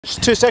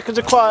Just 2 seconds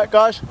of quiet,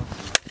 guys.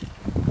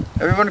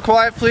 Everyone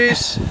quiet,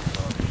 please.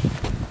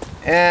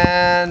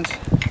 And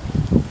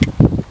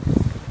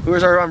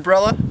where's our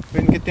umbrella? We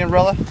didn't get the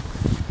umbrella.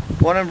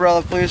 One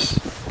umbrella, please.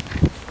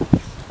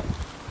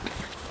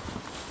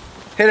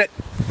 Hit it.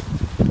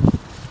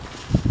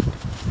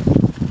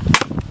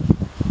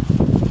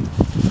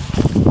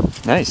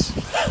 Nice.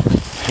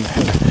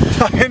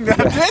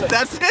 That's it.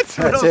 That's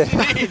it. What else do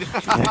you need?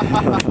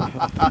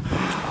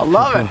 I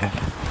love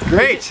it.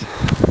 Great.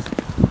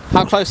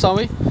 How close are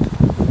we?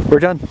 We're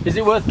done. Is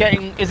it worth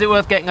getting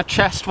a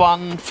chest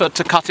one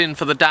to cut in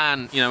for the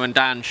Dan? You know, when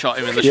Dan shot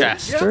him in the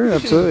chest. Yeah, sure,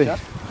 absolutely.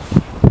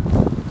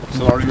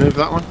 So I'll remove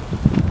that one.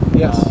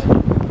 Yes.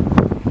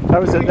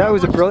 That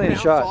was a brilliant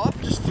shot.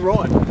 Off, just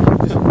throw it.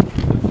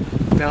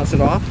 Just bounce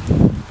it off.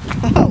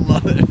 I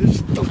love it.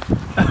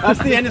 That's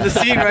the end of the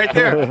scene right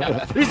there.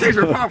 These things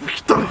are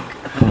perfect.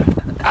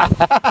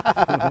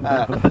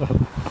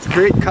 It's a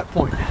great cut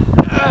point.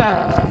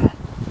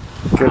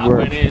 Good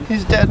work.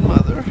 He's dead,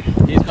 mother.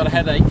 He's got a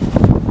headache.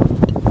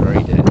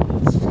 Very dead.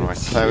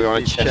 So we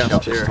want to chest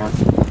shot this time.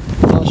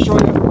 I'll show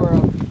you where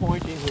I'm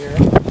pointing here.